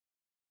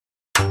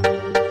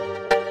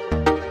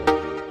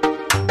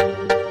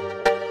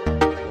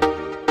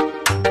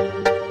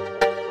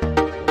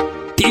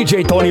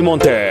DJ Tony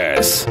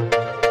Montes.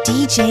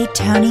 DJ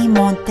Tony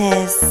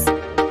Montes.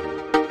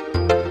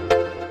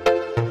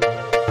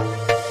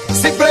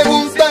 Si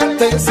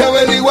preguntaste, si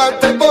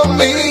averiguaste por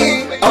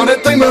mí, ahora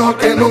estoy mejor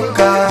que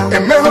nunca.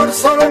 Es mejor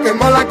solo que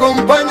mal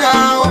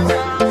acompañado.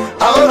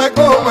 Ahora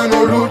cojo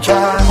menos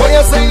lucha. Voy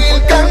a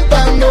seguir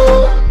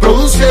cantando,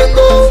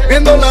 produciendo,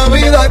 viendo la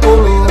vida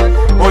color.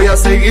 Voy a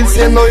seguir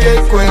siendo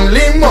Yeco el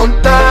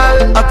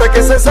inmortal hasta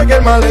que se saque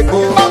el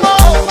malecón.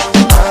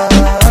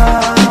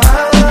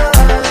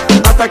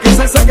 Hasta que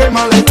se saque el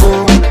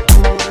malecón.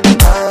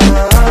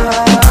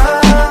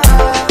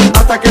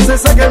 Hasta que se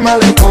saque el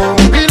malecón.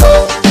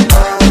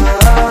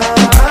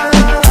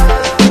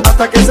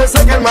 Hasta que se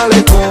saque el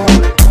malecón.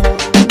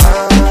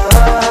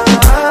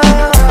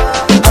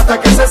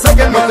 Hasta que se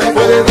saque el malecón.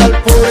 Puede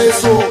dar por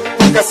eso,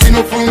 porque así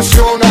no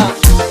funciona.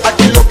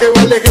 Aquí lo que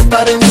vale es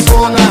estar en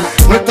zona.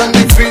 No es tan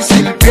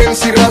difícil,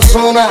 piensa y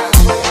razona.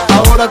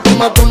 Ahora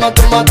toma otra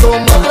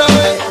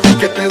vez.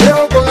 Que te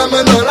dejo con la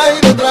mano al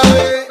aire otra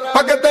vez.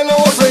 Pa' que te lo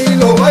goces y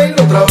lo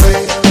bailo otra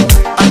vez.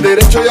 Al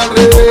derecho y al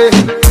revés.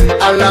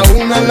 A la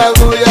una, a las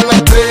dos y a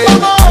las tres.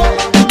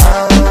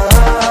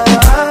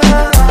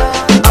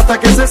 Hasta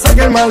que se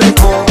saque el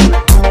malecón.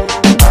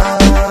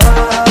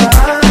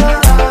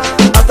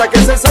 Hasta que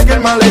se saque el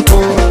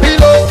malecón.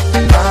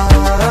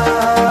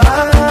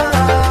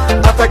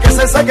 Hasta que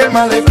se saque el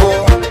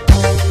malecón.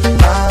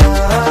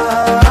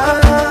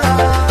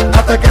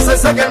 Hasta que se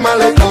saque el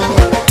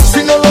malecón.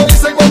 Si no lo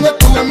hice cuando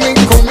estuve en mi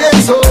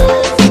comienzo,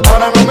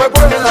 ahora no me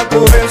puede dar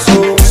por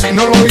eso. Si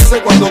no lo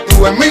hice cuando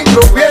estuve en mi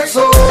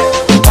tropiezo,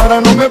 ahora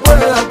no me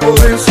puede dar por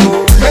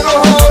eso. Menos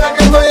ahora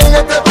que estoy en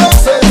este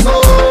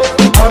proceso,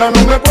 ahora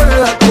no me puede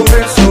dar por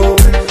eso.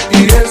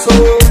 Y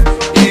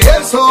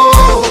eso,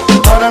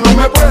 ahora no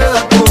me puede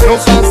dar por eso.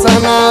 No pasa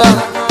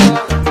nada,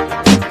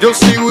 yo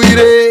sigo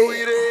iré.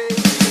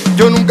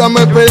 Yo nunca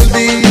me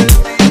perdí,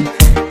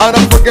 ahora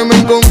fue que me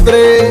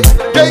encontré.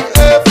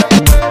 JF,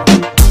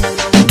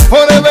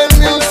 Forever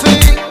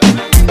Music,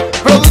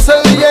 produce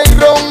DJ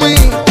Romy,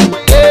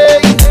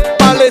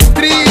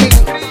 Palestri,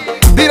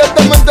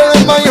 directamente de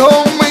My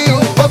Homie.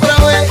 Otra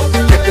vez,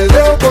 que te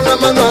dejo con la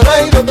mano al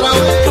aire otra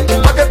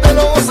vez. Pa' que te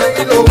lo goces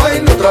y lo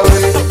bailo otra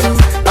vez.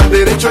 Al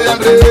derecho y al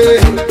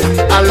revés,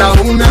 a la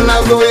una, a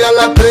las dos y a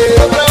las tres.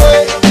 Otra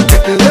vez, que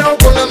te dejo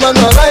con la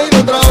mano al aire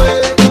otra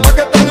vez. Pa'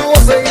 que te lo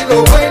goces y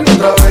lo bailo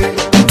otra vez.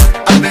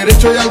 Al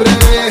derecho y al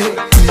revés,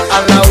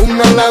 a la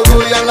una, a las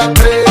dos y a las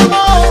tres.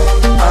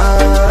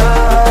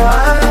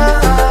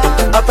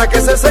 Hasta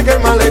que se seque el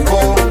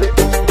malecón.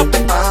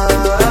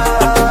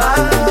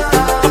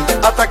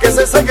 Hasta que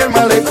se seque el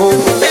malecón.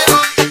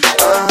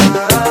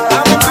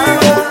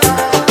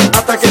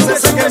 Hasta que se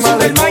seque el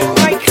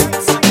malecón.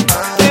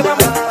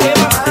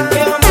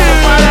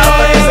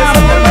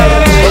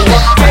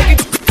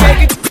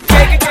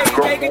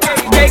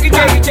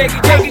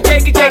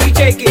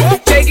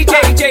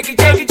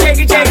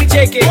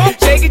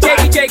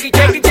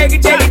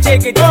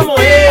 ¿Cómo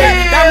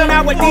es? Dame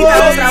una vueltita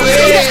otra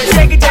vez.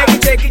 Shake it, shake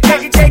it, shake it,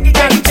 shake it, shake it,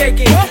 shake it, shake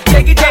it.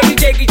 Shake it, shake it,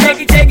 shake it, shake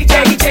it, shake it,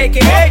 shake it, shake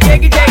it.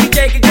 Shake it, shake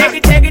it, shake it, shake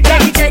it, shake it,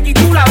 shake it, shake it.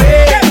 Tú la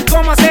ves,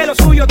 cómo hace lo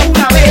suyo, tú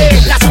la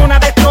ves. La zona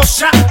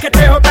destroza, que esto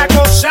es otra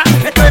cosa.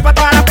 Esto es pa'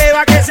 toda la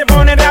peba que se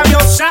pone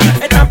rabiosa.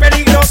 Es tan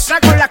peligrosa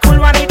con la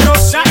curva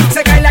nitrosa.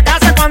 Se cae la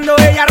casa cuando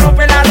ella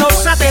rompe la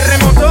losa.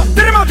 Terremoto,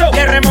 terremoto,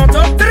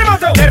 terremoto,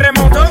 terremoto,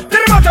 terremoto,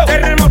 terremoto,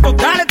 terremoto.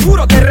 Dale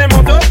duro,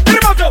 terremoto,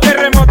 terremoto,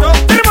 terremoto,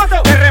 terremoto,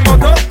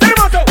 terremoto,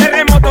 terremoto,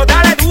 terremoto.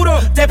 Dale duro,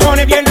 te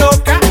pone bien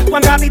loca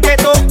cuando a ti te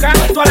toca.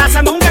 Tú a la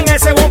sandunga en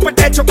ese bumper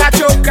te choca,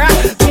 choca.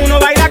 Tú no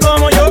bailas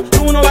como yo,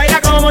 tú no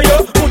bailas como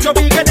yo. Mucho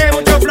piquete,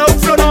 mucho flow,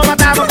 flow no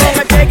matamos con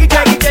el shake it,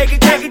 shake it, shake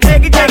it, shake it,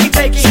 shake it, shake it,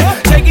 shake it.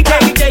 Shake it,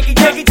 shake it, shake it,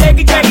 shake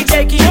it, shake it, shake it,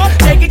 shake it.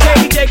 Shake it,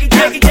 shake it, shake it,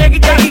 shake it, shake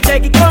it, shake it,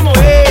 shake it. ¿Cómo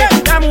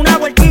es? Dame una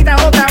vueltita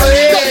otra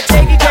vez.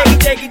 Shake it, shake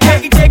it, shake it,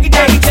 shake it, shake it,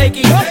 shake it, shake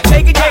it.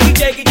 Shake it, shake it,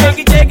 shake it, shake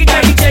it, shake it,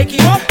 shake it, shake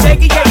it.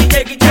 Shake it, shake it,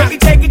 shake it, shake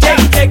it, shake it,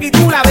 shake it, shake it.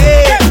 Tú la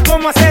ves,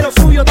 cómo hace lo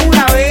suyo, tú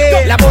la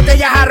ves. Las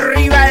botellas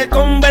arriba, el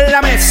combo en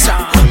la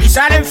mesa. Y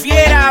salen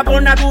fiera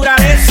por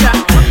naturaleza.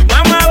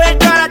 Vamos a ver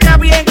toda la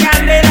chapi en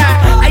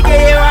candela. Hay que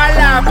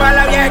llevarla para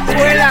la vieja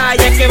escuela.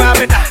 Y es que va a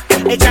apretar,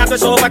 echando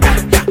eso para acá.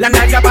 La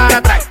nalga para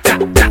atrás, tra,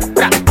 tra,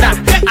 tra, tra.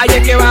 Ahí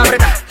es que va a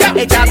apretar,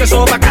 echando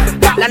eso para acá.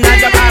 La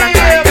nalga para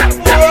atrás, tra,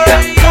 tra,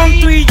 tra. Con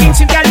tu y jeans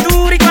siente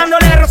altura y cuando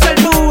le roza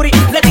el booty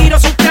le tiro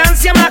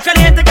sustancia más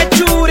caliente que el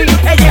churi.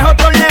 Ella es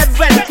otro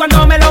level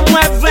cuando me lo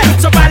mueve.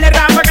 Soparle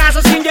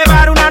rafagazo sin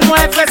llevar una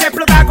nueve. Se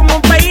explota como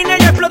un peine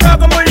y explotó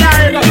como un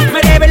largo.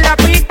 Me debe la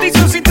pista y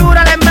su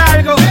cintura le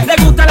embargo. Le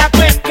gusta la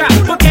pesca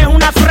porque es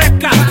una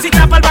fresca. Si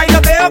tapa el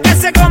bailoteo que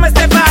se come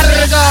este barco.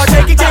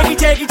 Shake it, shake it,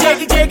 shake it,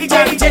 shake it, shake it,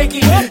 shake it, shake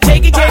it.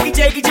 Shake it, shake it,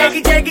 shake it, shake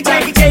it, shake it,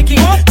 shake it, shake it.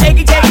 Shake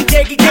it, shake it,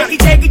 shake it, shake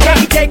it, shake it,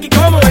 shake it, shake it.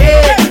 ¿Cómo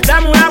es?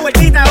 Dame una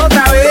vueltita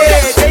otra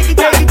vez. Shake it,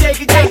 shake it,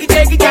 shake it, shake it,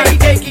 shake it, shake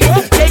it, shake it.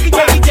 Shake it,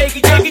 shake it, shake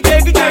it, shake it,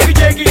 shake it, shake it,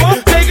 shake it.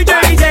 Shake it,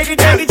 shake it, shake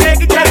it, shake it,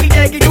 shake it, shake it,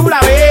 shake it. Tú la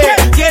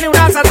ves, tiene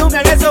una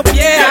sandunga en esos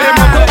pies.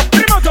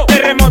 Terremoto,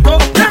 terremoto,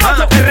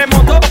 terremoto,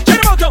 terremoto,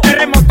 terremoto,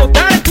 terremoto.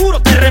 Dale duro,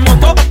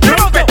 terremoto,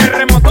 terremoto.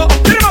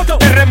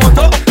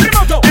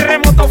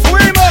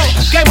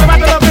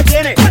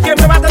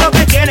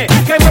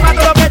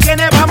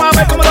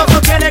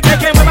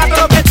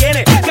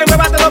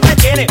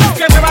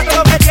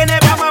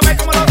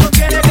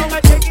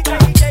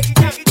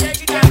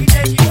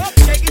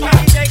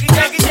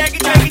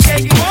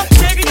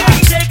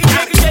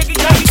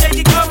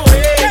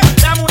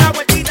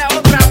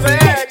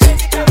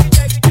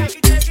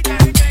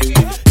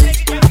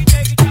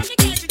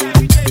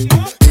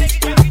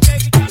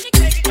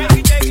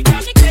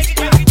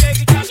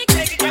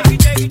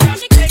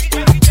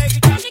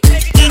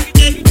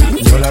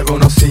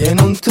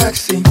 un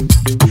taxi,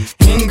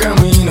 en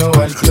camino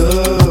al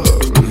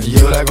club.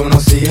 Yo la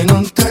conocí en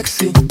un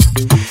taxi,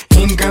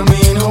 en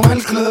camino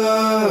al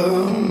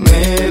club.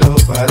 Me lo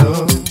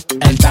paró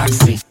el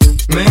taxi,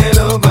 me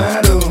lo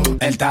paró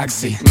el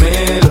taxi,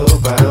 me lo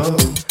paró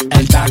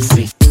el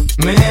taxi.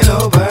 me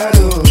lo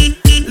paró.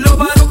 Lo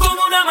paró como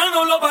una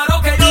mano, lo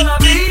paró que yo la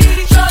vi.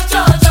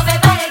 Yo me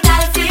paré el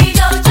taxi,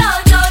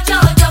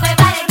 yo me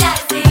paré el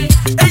taxi.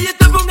 Ella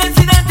tuvo un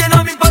accidente,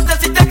 no me importa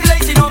si te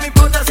crees, si no me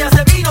importa si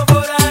hace vino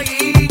por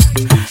ahí.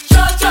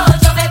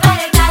 Yo me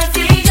paré el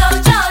taxi, yo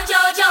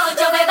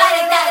me paré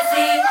el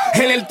taxi.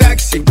 En el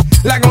taxi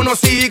la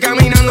conocí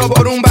caminando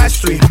por un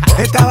backstreet.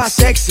 Estaba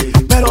sexy,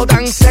 pero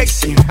tan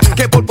sexy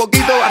que por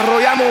poquito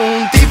arrollamos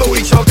un tipo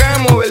y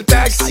chocamos el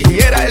taxi.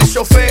 Era el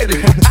chofer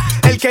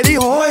el que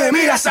dijo, oye,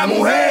 mira esa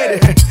mujer.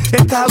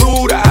 Está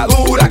dura,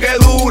 dura, que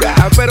dura.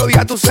 Pero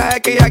ya tú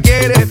sabes que ella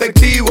quiere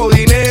efectivo,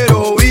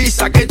 dinero,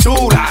 visa, que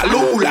chula,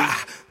 lula,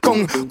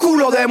 con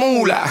culo de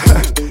mula.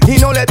 Y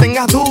no le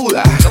tengas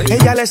duda,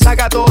 ella le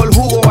saca todo el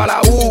jugo a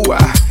la uva.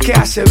 Que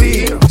hace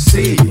vino,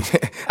 sí,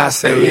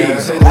 hace vino.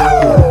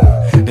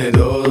 De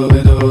todo,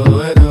 de todo,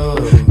 de todo.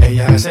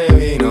 Ella hace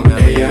vino,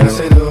 ella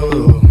hace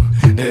todo.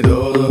 De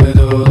todo, de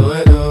todo,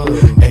 de todo.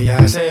 Ella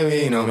hace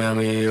vino, mi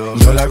amigo.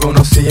 Yo la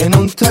conocí en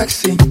un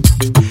taxi,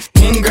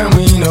 en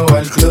camino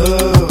al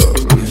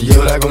club.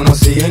 Yo la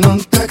conocí en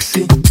un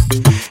taxi,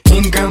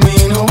 en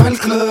camino al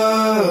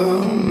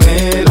club.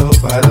 Me lo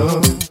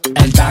paró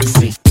El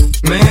taxi,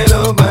 me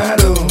lo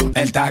paró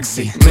el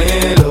taxi,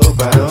 me lo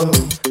paró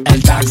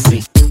el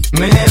taxi.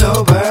 me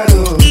lo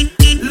paró.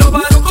 Lo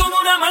paró como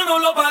una mano,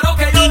 lo paró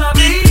que yo la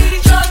vi.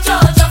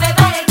 Yo me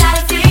paré el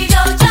taxi,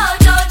 yo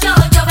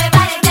me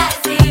paré el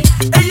taxi.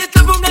 Ella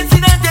tuvo un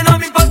accidente, no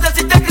me importa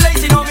si te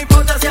crees, si no me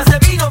importa si hace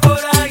vino por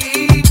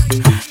ahí.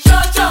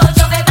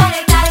 Yo me paré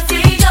el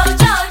taxi, yo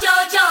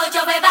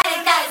me paré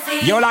el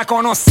taxi. Yo la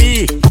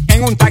conocí,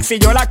 en un taxi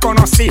yo la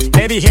conocí.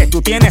 Le dije,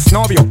 ¿tú tienes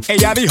novio?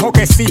 Ella dijo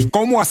que sí,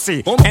 ¿cómo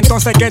así?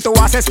 Entonces, ¿qué tú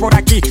haces por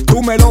aquí?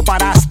 Tú me lo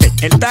paraste.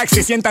 El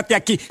taxi, siéntate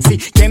aquí. Sí,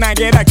 can I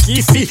get a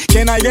kiss? Sí,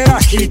 can I get a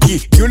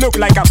hickey? You look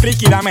like a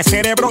freaky, dame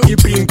cerebro y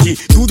pinky.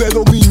 Tú de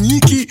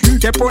dominiki,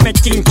 te pone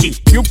kinky.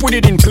 You put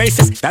it in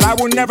places that I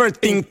would never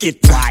think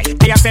it. Why?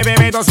 Ella se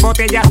bebe 2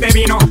 botellas de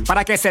vino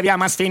para que se vea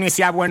más fino y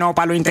sea bueno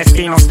para los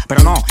intestinos.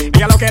 Pero no,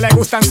 ella lo que le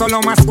gustan son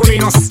los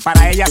masculinos.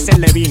 Para ella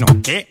hacerle vino.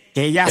 ¿Qué?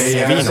 Ella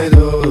se vino. Hace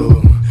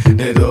todo,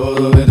 de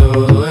todo, de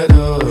todo, de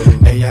todo.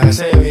 Ella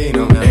hace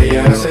vino,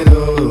 ella hace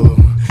todo,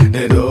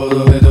 de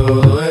todo, de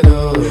todo, de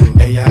todo.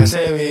 Ella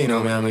hace vino,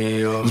 mi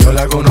amigo. Yo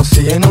la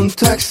conocí en un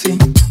taxi,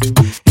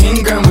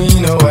 en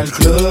camino al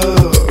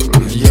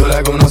club. Yo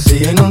la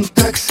conocí en un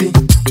taxi,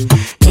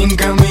 en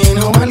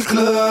camino al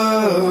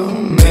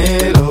club.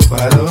 Me lo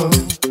paró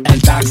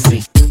El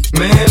taxi,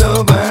 me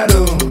lo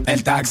paró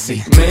el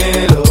taxi,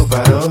 me lo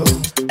paró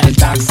el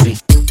taxi.